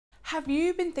Have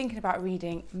you been thinking about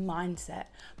reading Mindset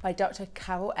by Dr.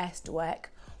 Charelle Dweck?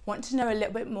 Want to know a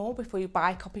little bit more before you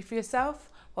buy a copy for yourself?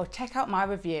 Well, check out my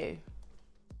review.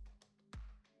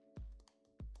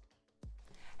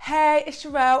 Hey, it's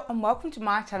Charelle and welcome to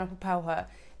my channel PropelHer.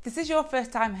 If this is your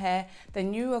first time here,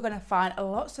 then you are going to find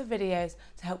lots of videos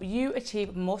to help you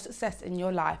achieve more success in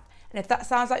your life. And if that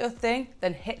sounds like your thing,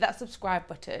 then hit that subscribe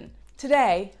button.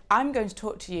 Today, I'm going to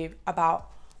talk to you about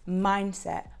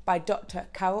Mindset by Dr.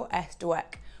 Charelle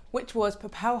Dweck, which was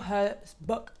PropelHer's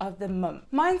book of the month.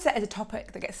 Mindset is a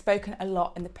topic that gets spoken a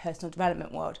lot in the personal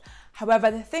development world. However,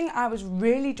 the thing I was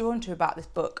really drawn to about this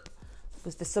book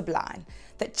was the subline,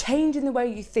 that changing the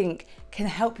way you think can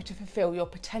help you to fulfill your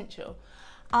potential.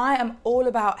 I am all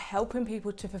about helping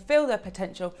people to fulfill their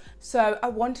potential, so I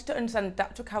wanted to understand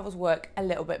Dr. Charelle's work a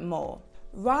little bit more.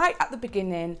 Right at the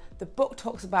beginning, the book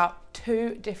talks about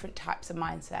two different types of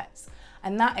mindsets,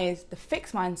 and that is the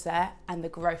fixed mindset and the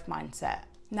growth mindset.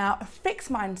 Now, a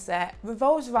fixed mindset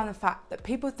revolves around the fact that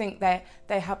people think they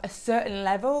have a certain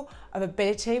level of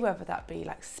ability, whether that be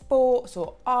like sports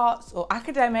or arts or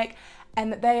academic,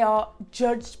 and that they are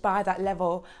judged by that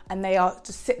level and they are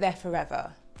to sit there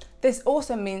forever. This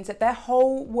also means that their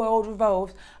whole world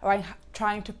revolves around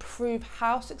trying to prove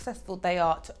how successful they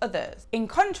are to others. In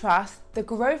contrast, the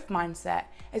growth mindset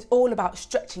is all about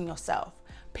stretching yourself.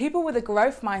 People with a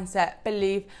growth mindset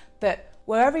believe that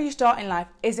wherever you start in life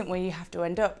isn't where you have to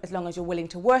end up as long as you're willing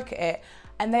to work at it,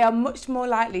 and they are much more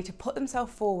likely to put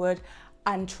themselves forward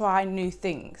and try new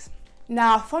things.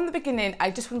 Now, from the beginning,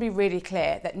 I just want to be really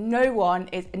clear that no one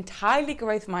is entirely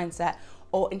growth mindset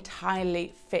or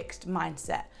entirely fixed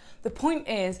mindset. The point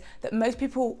is that most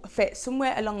people fit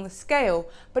somewhere along the scale,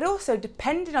 but also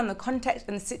depending on the context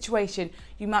and the situation,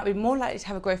 you might be more likely to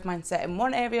have a growth mindset in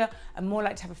one area and more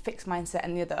likely to have a fixed mindset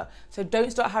in the other. So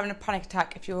don't start having a panic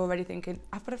attack if you're already thinking,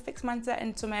 I've got a fixed mindset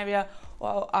in some area,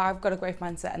 or I've got a growth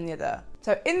mindset in the other.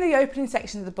 So in the opening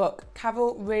section of the book,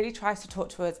 Charelle really tries to talk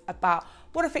to us about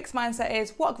what a fixed mindset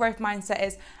is, what a growth mindset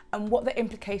is, and what the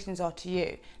implications are to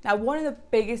you. Now, one of the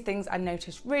biggest things I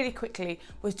noticed really quickly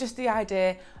was just the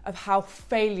idea of how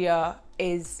failure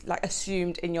is like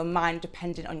assumed in your mind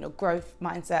depending on your growth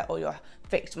mindset or your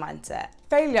fixed mindset.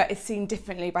 Failure is seen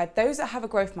differently by those that have a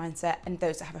growth mindset and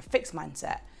those that have a fixed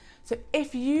mindset. So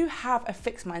if you have a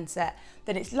fixed mindset,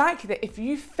 then it's likely that if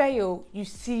you fail, you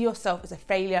see yourself as a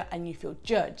failure and you feel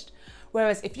judged.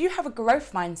 Whereas if you have a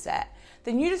growth mindset,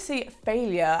 then you just see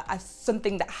failure as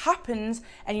something that happens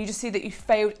and you just see that you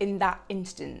failed in that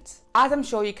instance. As I'm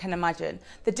sure you can imagine,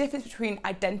 the difference between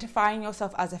identifying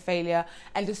yourself as a failure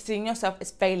and just seeing yourself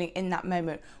as failing in that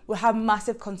moment will have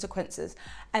massive consequences.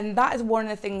 And that is one of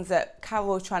the things that Charelle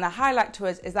was trying to highlight to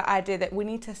us, is that idea that we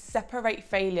need to separate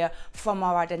failure from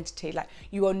our identity. Like,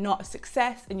 you are not a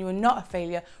success and you are not a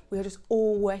failure. We are just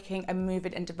all working and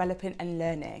moving and developing and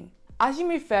learning. As you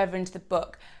move further into the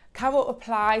book, Charelle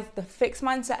applies the fixed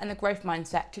mindset and the growth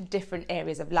mindset to different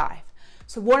areas of life.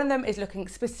 So one of them is looking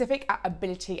specific at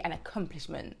ability and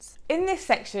accomplishments. In this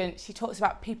section, she talks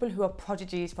about people who are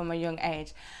prodigies from a young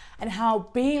age and how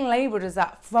being labelled as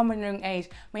that from a young age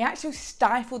may actually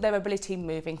stifle their ability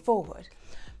moving forward.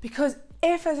 Because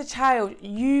if as a child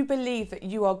you believe that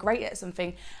you are great at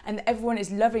something and that everyone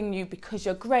is loving you because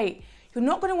you're great, you're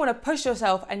not going to want to push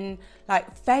yourself and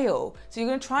fail. So you're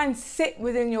going to try and sit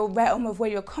within your realm of where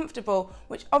you're comfortable,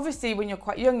 which obviously when you're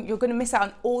quite young, you're going to miss out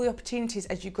on all the opportunities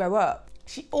as you grow up.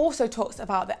 She also talks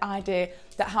about the idea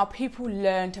that how people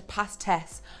learn to pass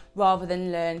tests rather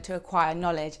than learn to acquire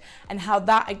knowledge, and how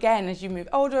that, again, as you move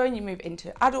older and you move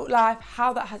into adult life,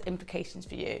 how that has implications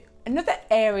for you. Another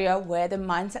area where the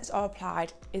mindsets are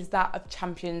applied is that of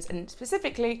champions, and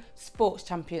specifically sports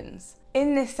champions.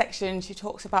 In this section, she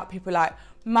talks about people like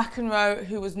McEnroe,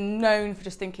 who was known for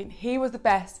just thinking he was the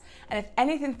best, and if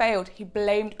anything failed, he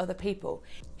blamed other people.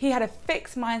 He had a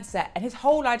fixed mindset, and his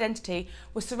whole identity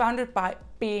was surrounded by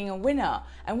being a winner.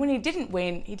 And when he didn't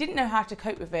win, he didn't know how to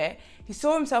cope with it. He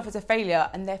saw himself as a failure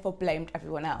and therefore blamed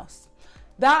everyone else.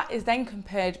 That is then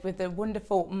compared with the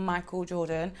wonderful Michael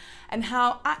Jordan, and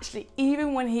how actually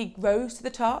even when he rose to the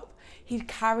top, he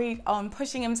carried on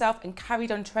pushing himself and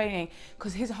carried on training,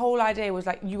 because his whole idea was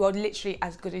like, you are literally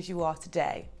as good as you are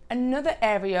today. Another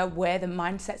area where the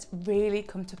mindsets really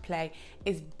come to play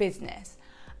is business.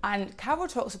 And Charelle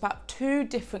talks about two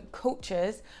different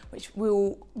cultures, which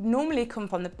will normally come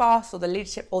from the boss or the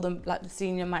leadership or the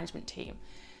senior management team.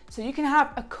 So you can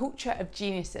have a culture of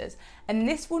geniuses, and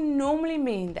this will normally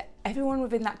mean that everyone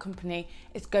within that company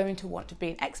is going to want to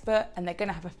be an expert and they're going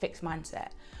to have a fixed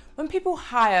mindset. When people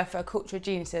hire for a culture of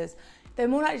geniuses, they're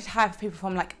more likely to hire for people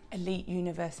from like elite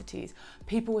universities,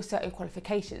 people with certain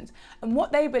qualifications. And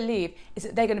what they believe is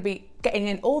that they're going to be getting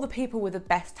in all the people with the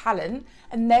best talent,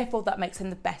 and therefore that makes them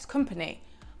the best company.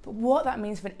 But what that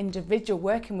means for an individual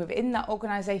working within that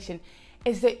organisation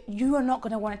is that you are not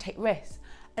going to want to take risks.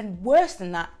 And worse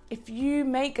than that, if you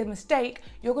make a mistake,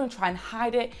 you're going to try and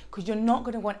hide it because you're not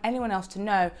going to want anyone else to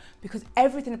know, because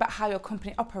everything about how your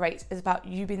company operates is about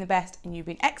you being the best and you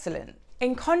being excellent.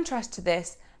 In contrast to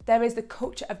this, there is the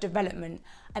culture of development,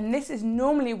 and this is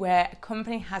normally where a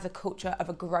company has a culture of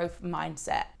a growth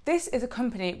mindset. This is a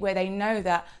company where they know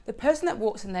that the person that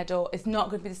walks in their door is not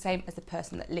going to be the same as the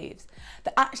person that leaves.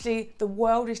 That actually the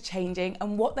world is changing,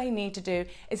 and what they need to do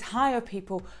is hire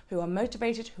people who are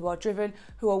motivated, who are driven,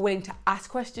 who are willing to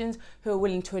ask questions, who are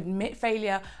willing to admit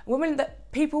failure,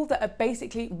 people that are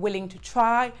basically willing to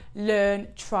try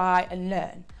and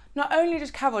learn. Not only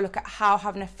does Charelle look at how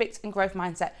having a fixed and growth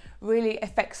mindset really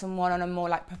affects someone on a more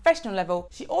like professional level,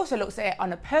 she also looks at it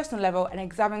on a personal level and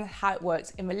examines how it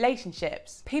works in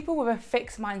relationships. People with a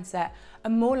fixed mindset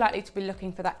are more likely to be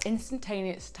looking for that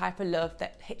instantaneous type of love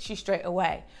that hits you straight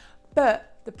away.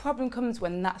 But the problem comes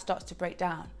when that starts to break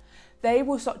down. They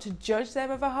will start to judge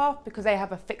their other half because they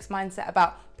have a fixed mindset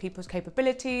about people's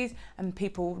capabilities and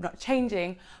people not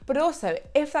changing. But also,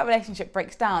 if that relationship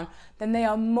breaks down, then they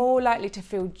are more likely to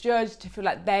feel judged, to feel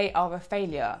like they are a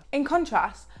failure. In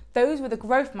contrast, those with a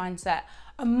growth mindset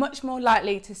are much more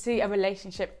likely to see a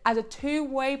relationship as a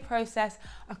two-way process,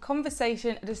 a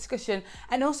conversation, a discussion,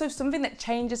 and also something that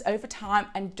changes over time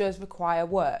and does require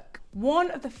work.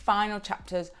 One of the final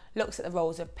chapters looks at the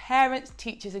roles of parents,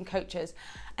 teachers, and coaches,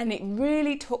 and it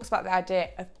really talks about the idea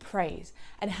of praise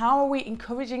and how are we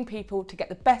encouraging people to get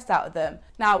the best out of them.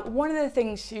 Now, one of the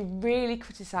things she really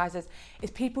criticises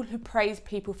is people who praise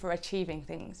people for achieving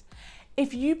things.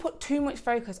 If you put too much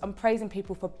focus on praising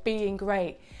people for being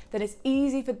great, then it's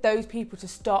easy for those people to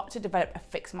start to develop a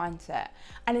fixed mindset.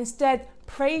 And instead,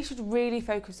 praise should really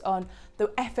focus on the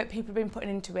effort people have been putting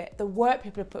into it, the work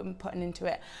people have been putting into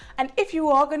it. And if you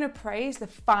are going to praise the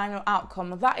final outcome,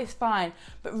 well, that is fine,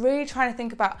 but really trying to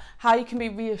think about how you can be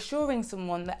reassuring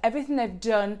someone that everything they've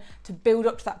done to build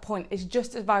up to that point is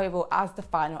just as valuable as the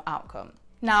final outcome.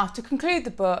 Now, to conclude the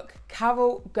book,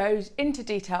 Charelle goes into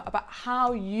detail about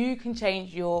how you can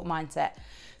change your mindset.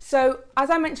 So, as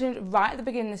I mentioned right at the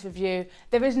beginning of this review,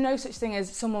 there is no such thing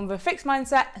as someone with a fixed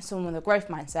mindset and someone with a growth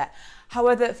mindset.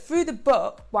 However, through the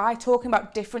book, by talking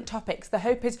about different topics, the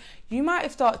hope is you might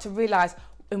have started to realise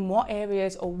in what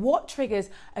areas or what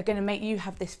triggers are going to make you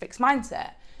have this fixed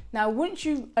mindset. Now, once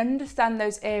you understand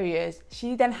those areas,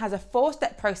 she then has a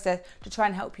 4-step process to try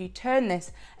and help you turn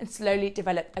this and slowly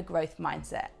develop a growth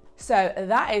mindset. So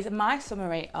that is my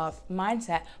summary of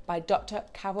Mindset by Dr.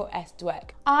 Charelle S.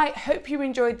 Dweck. I hope you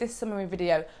enjoyed this summary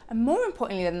video, and more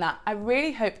importantly than that, I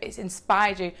really hope it's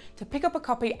inspired you to pick up a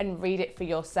copy and read it for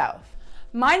yourself.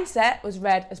 Mindset was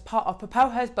read as part of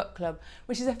PropelHer's book club,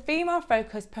 which is a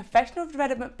female-focused professional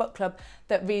development book club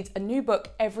that reads a new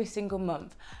book every single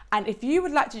month. And if you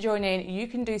would like to join in, you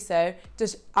can do so.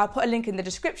 I'll put a link in the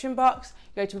description box.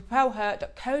 Go to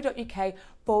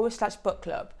propelher.co.uk/book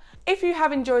club. If you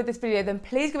have enjoyed this video, then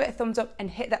please give it a thumbs up and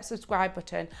hit that subscribe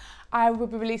button. I will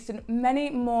be releasing many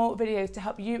more videos to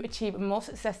help you achieve more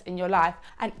success in your life.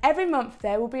 And every month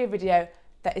there will be a video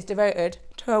that is devoted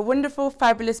to a wonderful,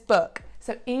 fabulous book.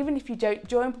 So even if you don't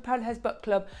join PropelHer's book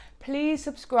club, please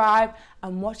subscribe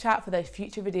and watch out for those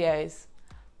future videos.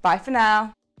 Bye for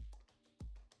now.